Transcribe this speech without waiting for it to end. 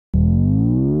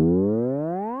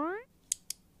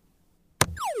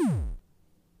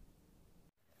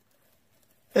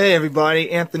Hey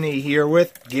everybody, Anthony here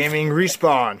with Gaming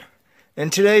Respawn.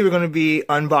 And today we're going to be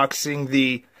unboxing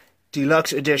the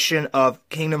Deluxe Edition of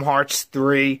Kingdom Hearts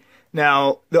 3.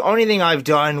 Now, the only thing I've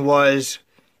done was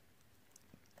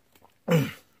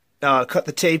cut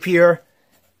the tape here,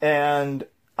 and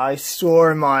I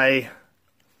saw my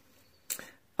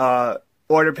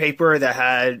order paper that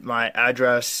had my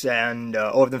address and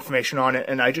all of the information on it,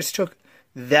 and I just took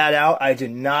that out. I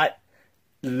did not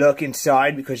look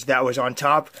inside because that was on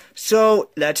top. So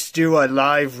let's do a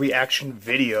live reaction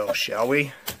video, shall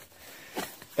we?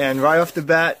 And right off the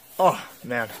bat, oh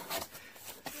man,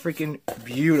 freaking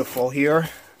beautiful here.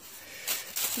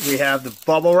 We have the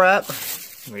bubble wrap.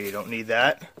 We don't need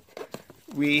that.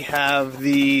 We have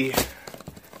the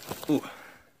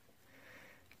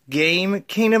game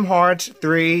Kingdom Hearts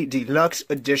 3 Deluxe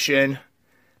Edition.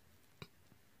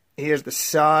 Here's the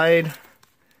side.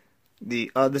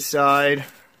 The other side,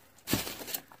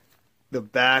 the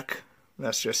back.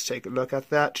 Let's just take a look at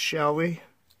that, shall we?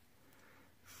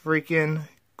 Freaking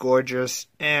gorgeous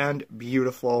and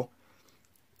beautiful.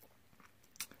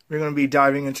 We're going to be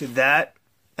diving into that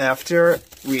after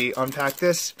we unpack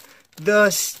this. The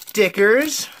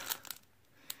stickers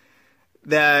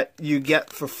that you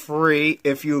get for free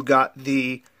if you got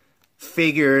the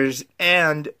figures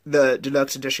and the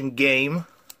Deluxe Edition game.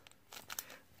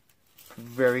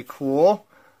 Very cool.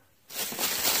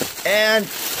 And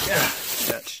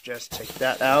let's just take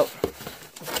that out.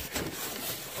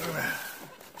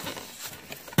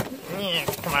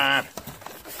 Come on.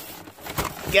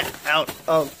 Get out.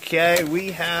 Okay,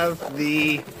 we have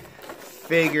the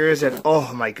figures, and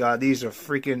oh my god, these are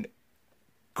freaking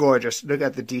gorgeous. Look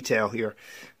at the detail here.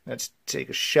 Let's take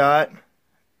a shot.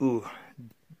 Ooh,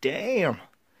 damn.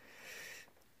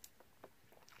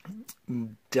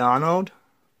 Donald.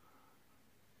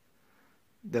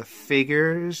 The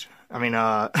figures, and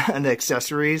the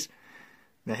accessories,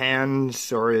 the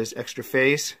hands or his extra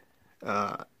face,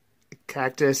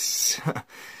 cactus,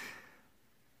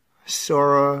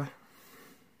 Sora,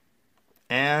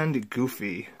 and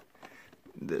Goofy.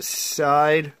 The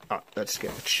side, let's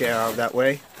get the chair out that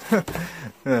way.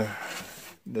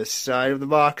 The side of the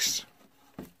box,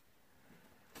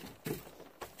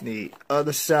 the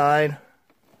other side.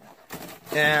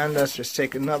 And let's just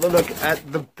take another look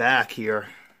at the back here.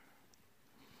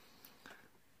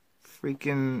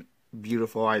 Freaking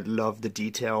beautiful. I love the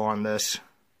detail on this.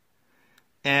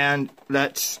 And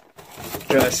let's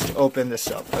just open this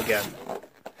up again.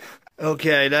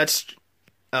 Okay, let's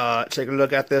take a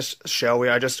look at this, shall we?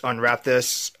 I just unwrapped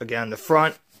this. Again, the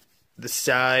front, the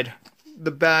side,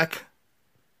 the back.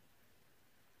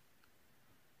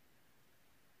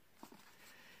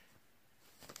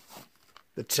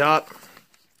 The top,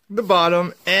 the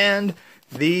bottom, and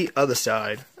the other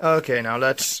side. Okay, now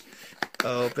let's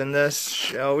open this,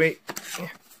 shall we?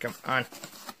 Come on.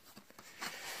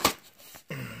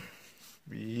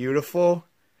 Beautiful.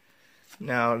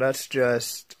 Now let's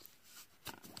just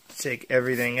take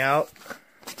everything out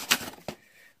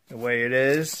the way it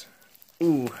is.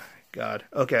 Ooh, God.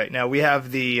 Okay, now we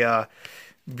have the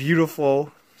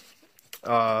beautiful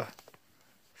art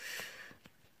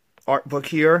book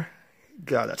here.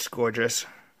 God, that's gorgeous.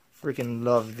 Freaking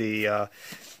love the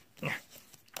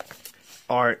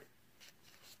art.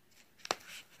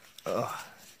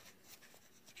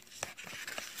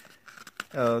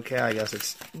 Okay, I guess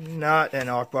it's not an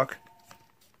art book.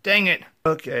 Dang it.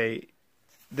 Okay,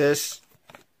 this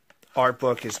art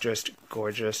book is just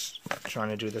gorgeous. I'm trying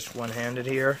to do this one-handed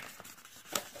here.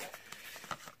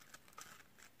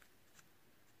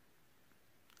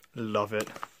 Love it.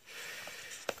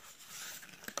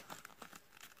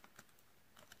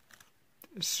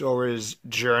 Sora's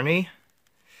journey.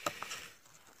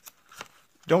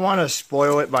 Don't want to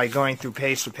spoil it by going through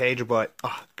page to page, but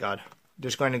oh god,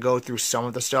 just going to go through some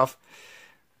of the stuff.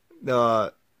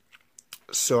 The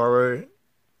Sora,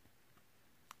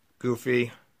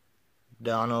 Goofy,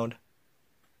 Donald,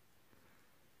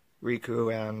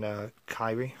 Riku, and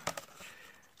Kairi.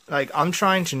 Like, I'm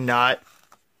trying to not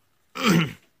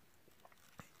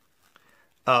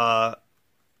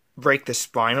break the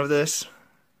spine of this,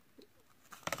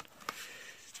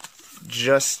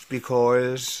 just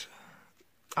because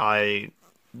I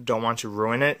don't want to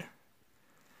ruin it.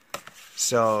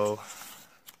 So,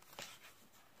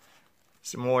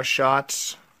 some more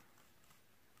shots.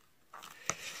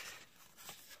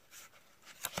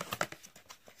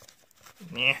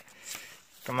 Yeah,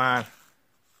 come on.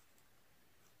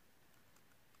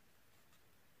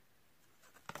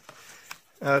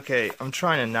 Okay, I'm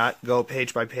trying to not go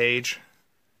page by page.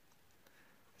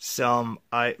 Some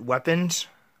weapons.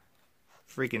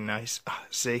 Freaking nice.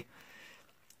 See?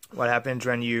 what happens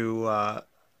when you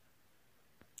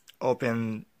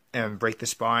open and break the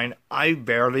spine. I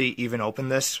barely even open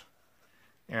this,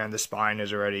 and the spine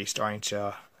is already starting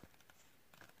to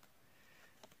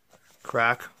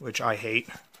crack, which I hate.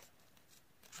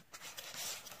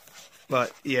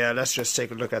 But yeah, let's just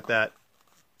take a look at that.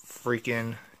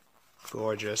 Freaking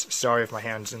gorgeous. Sorry if my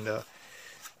hand's in the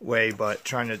way, but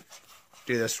trying to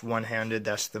do this one-handed,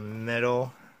 that's the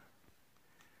middle.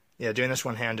 Yeah, doing this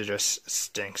one-handed just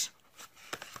stinks.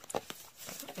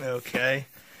 Okay,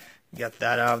 got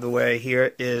that out of the way.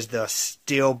 Here is the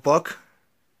steel book.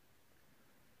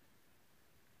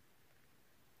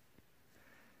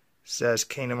 Says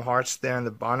Kingdom Hearts there in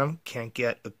the bottom. Can't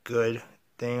get a good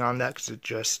thing on that because it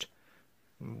just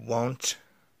won't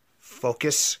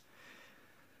focus.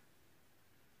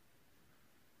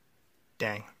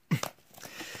 Dang.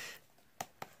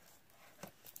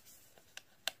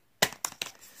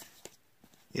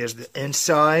 Here's the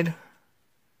inside.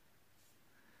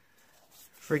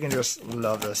 Freaking just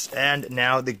love this. And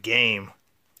now the game.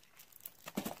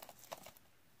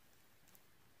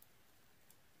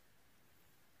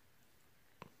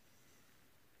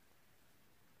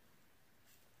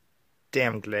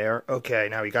 Damn glare. Okay,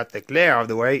 now we got the glare out of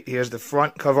the way. Here's the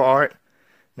front cover art.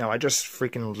 Now, I just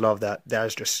freaking love that. That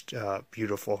is just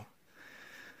beautiful.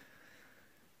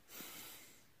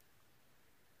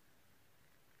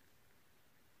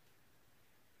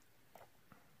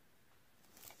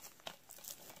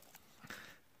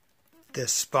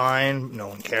 This spine, no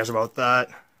one cares about that.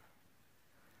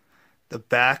 The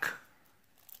back,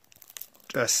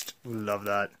 just love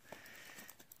that.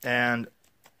 And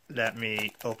let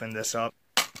me open this up.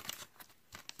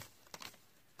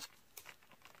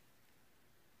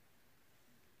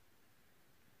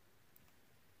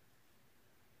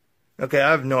 Okay,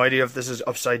 I have no idea if this is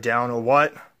upside down or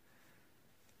what,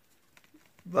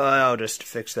 but I'll just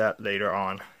fix that later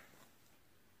on.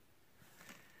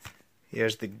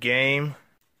 Here's the game.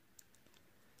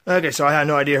 Okay, so I had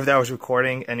no idea if that was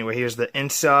recording. Anyway, here's the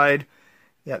inside.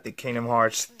 You got the Kingdom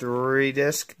Hearts 3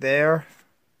 disc there.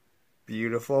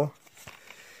 Beautiful.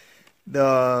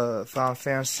 The Final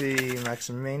Fantasy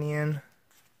Maximanian.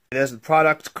 There's the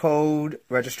product code,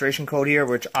 registration code here,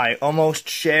 which I almost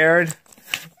shared.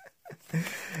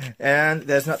 And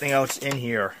there's nothing else in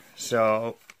here.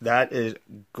 So that is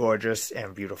gorgeous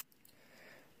and beautiful.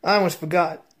 I almost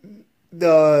forgot.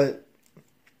 The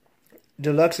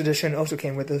Deluxe Edition also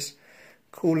came with this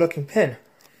cool looking pin.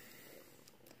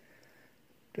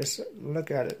 Just look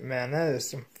at it, man. That is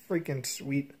some freaking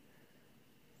sweet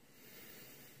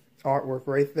artwork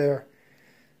right there.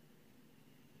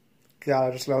 God,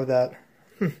 I just love that.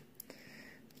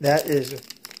 That is a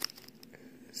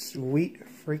sweet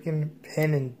freaking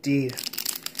pin indeed.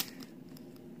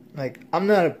 Like, I'm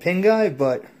not a pin guy,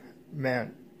 but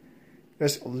man,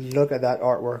 just look at that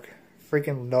artwork.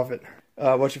 Freaking love it.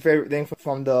 What's your favorite thing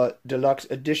from the Deluxe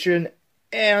Edition?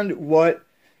 And what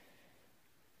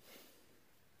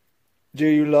do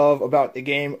you love about the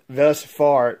game thus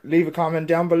far? Leave a comment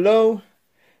down below.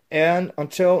 And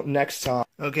until next time.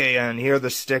 Okay, and here are the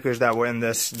stickers that were in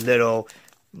this little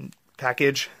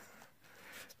package.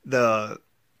 The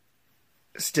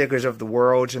stickers of the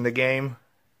worlds in the game.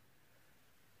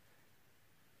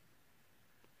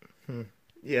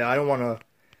 Yeah, I don't want to...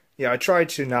 Yeah, I tried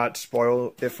to not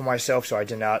spoil it for myself, so I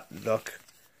did not look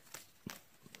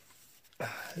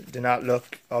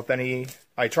up any...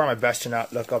 I try my best to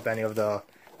not look up any of the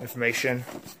information.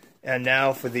 And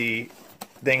now for the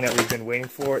thing that we've been waiting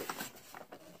for.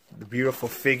 The beautiful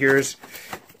figures.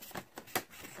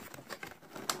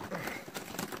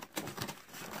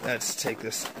 Let's take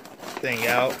this thing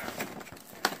out.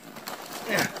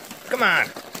 Yeah, come on.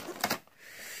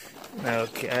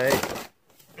 Okay.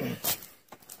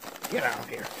 Get out of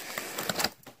here.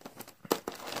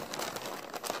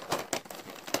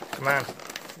 Come on.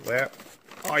 Where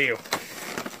are you?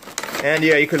 And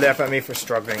yeah, you could laugh at me for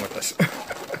struggling with this.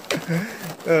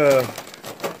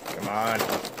 Come on.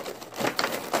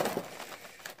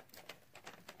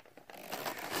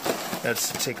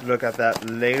 Let's take a look at that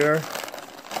later.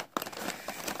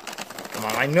 Come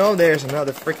on, I know there's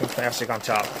another freaking plastic on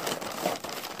top.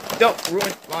 Don't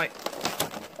ruin my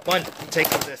one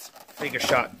take of this figure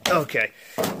shot. Okay.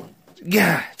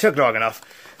 Yeah, took long enough.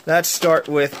 Let's start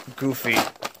with Goofy.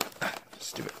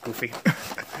 Stupid Goofy.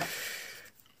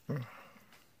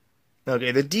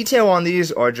 Okay, the detail on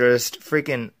these are just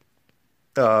freaking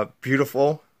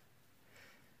beautiful.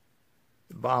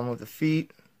 The bottom of the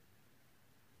feet.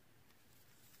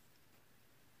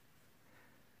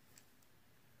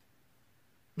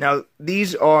 Now,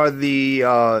 these are the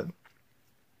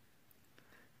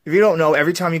if you don't know,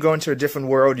 every time you go into a different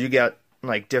world, you get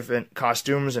like different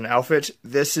costumes and outfits.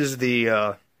 This is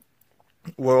the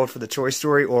world for the Toy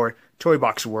Story or Toy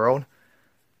Box world.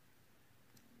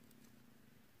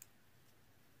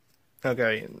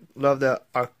 Okay, love the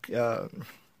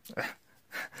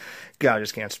God, I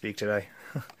just can't speak today.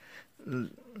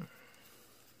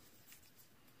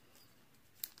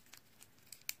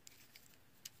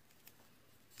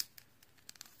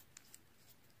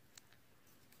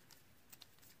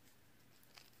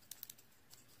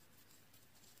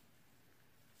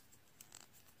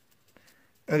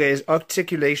 Okay, his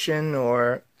articulation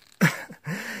or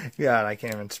God, I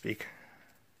can't even speak.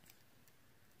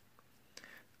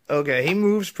 Okay, he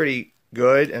moves pretty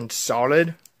good and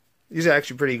solid. He's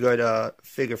actually pretty good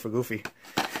figure for Goofy.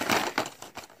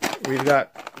 We've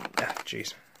got,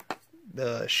 jeez,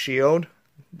 the shield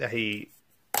that he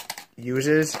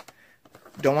uses.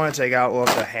 Don't want to take out all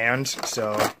of the hands,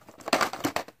 so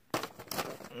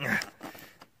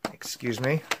excuse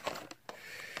me.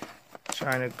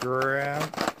 Trying to grab.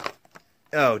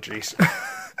 Oh, jeez.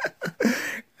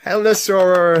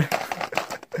 Hellosaur.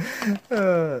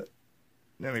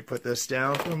 Let me put this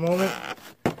down for a moment.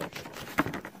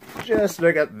 Just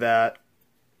look at that.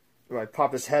 Do I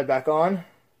pop his head back on?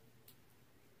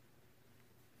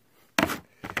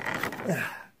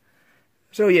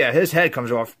 So yeah, his head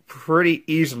comes off pretty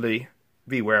easily.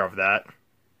 Beware of that.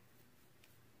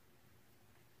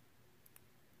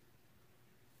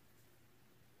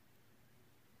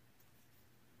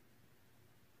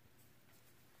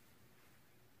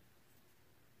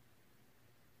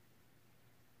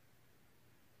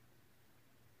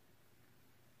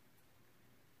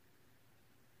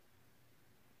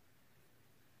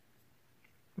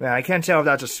 Man, I can't tell if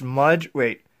that's a smudge.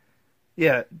 Wait.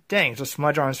 Yeah, dang, it's a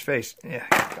smudge on his face. Yeah.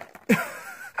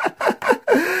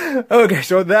 Okay,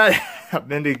 so that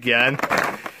happened again.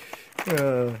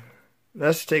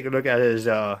 Let's take a look at his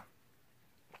other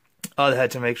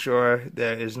head to make sure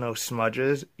there is no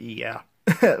smudges. Yeah.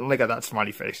 Look at that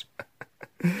smiley face.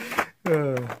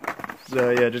 So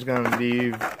yeah, just gonna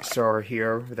leave Sora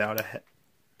here without a head.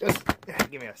 Just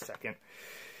give me a second.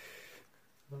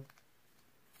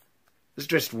 It's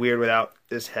just weird without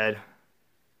this head.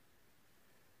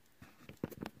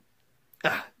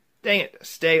 Ah, dang it,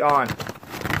 stay on.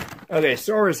 Okay,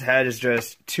 Sora's head is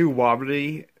just too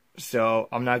wobbly, so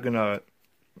I'm not gonna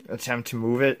attempt to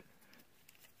move it.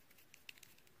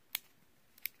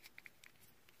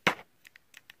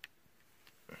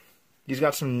 He's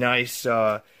got some nice,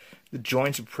 the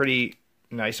joints are pretty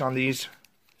nice on these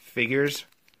figures.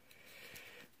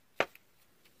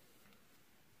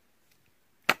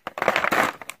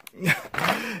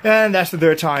 And that's the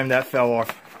third time that fell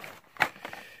off.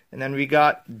 And then we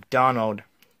got Donald.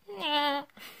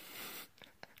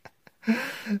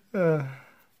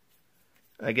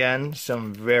 Again,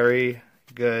 some very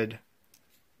good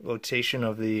rotation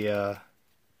of the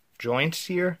joints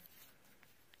here.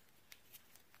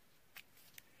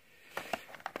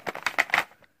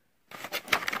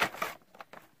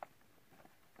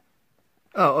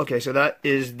 Oh, okay, so that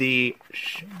is the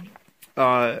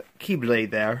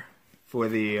keyblade there for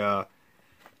the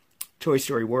Toy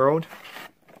Story world.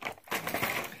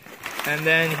 And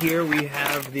then here we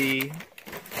have the,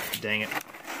 dang it,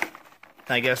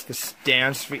 I guess the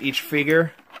stands for each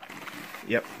figure.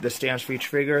 Yep, the stands for each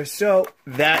figure. So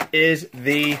that is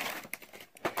the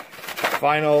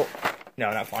final,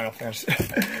 no, not Final Fantasy.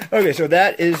 Okay, so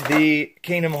that is the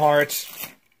Kingdom Hearts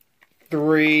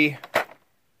 3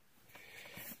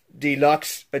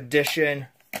 Deluxe Edition.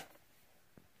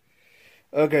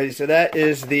 Okay, so that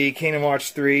is the Kingdom Hearts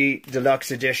 3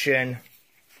 Deluxe Edition.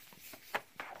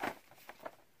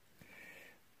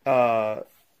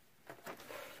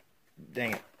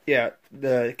 Dang it. Yeah,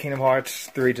 the Kingdom Hearts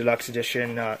 3 Deluxe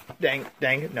Edition. Dang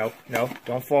it. No,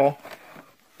 don't fall.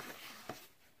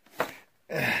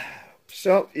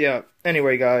 So, yeah.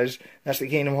 Anyway, guys, that's the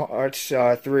Kingdom Hearts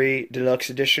 3 Deluxe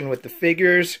Edition with the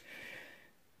figures.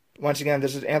 Once again,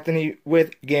 this is Anthony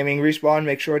with Gaming Respawn.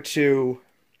 Make sure to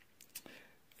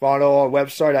follow our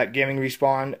website at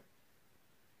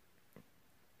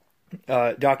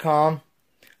gamingrespawn.com,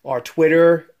 our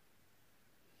Twitter,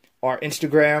 our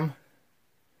Instagram.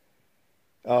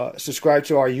 Subscribe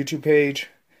to our YouTube page.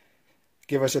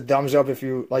 Give us a thumbs up if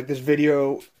you like this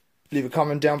video. Leave a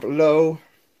comment down below.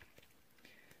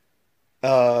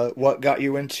 What got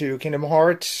you into Kingdom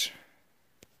Hearts?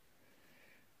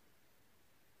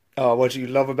 What you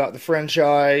love about the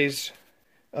franchise?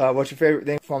 What's your favorite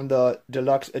thing from the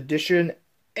Deluxe Edition?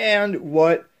 And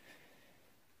what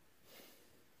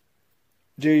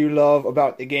do you love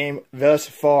about the game thus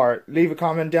far? Leave a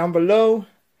comment down below.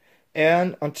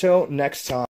 And until next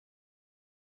time.